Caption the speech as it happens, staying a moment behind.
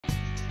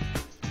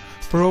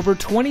For over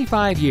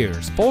 25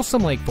 years,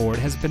 Folsom Lake Ford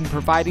has been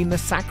providing the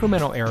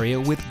Sacramento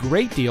area with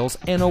great deals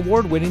and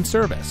award-winning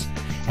service.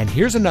 And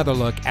here's another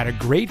look at a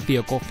great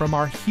vehicle from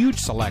our huge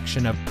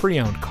selection of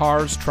pre-owned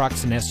cars,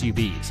 trucks, and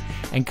SUVs,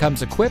 and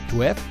comes equipped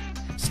with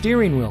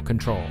steering wheel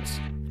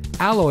controls,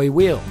 alloy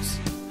wheels,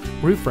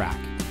 roof rack,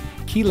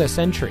 keyless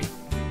entry,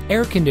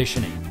 air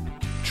conditioning,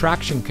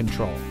 traction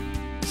control,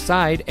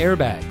 side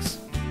airbags,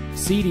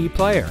 CD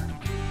player,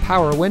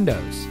 power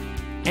windows,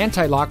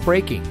 anti-lock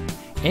braking,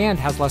 and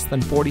has less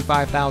than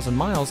 45,000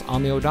 miles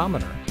on the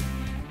odometer.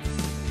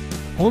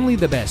 Only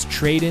the best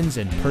trade-ins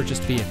and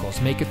purchased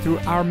vehicles make it through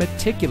our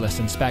meticulous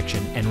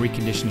inspection and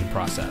reconditioning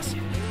process.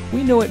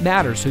 We know it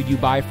matters who you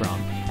buy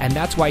from, and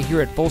that's why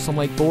here at Folsom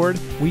Lake Ford,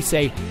 we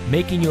say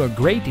making you a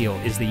great deal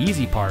is the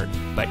easy part,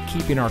 but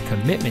keeping our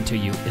commitment to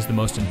you is the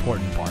most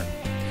important part.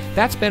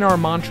 That's been our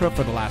mantra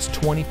for the last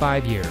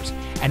 25 years,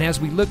 and as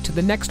we look to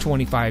the next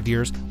 25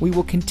 years, we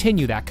will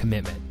continue that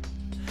commitment.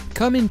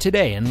 Come in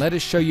today and let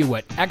us show you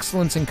what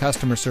excellence in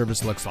customer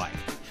service looks like.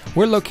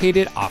 We're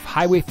located off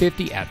Highway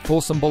 50 at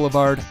Folsom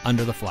Boulevard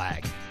under the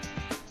flag.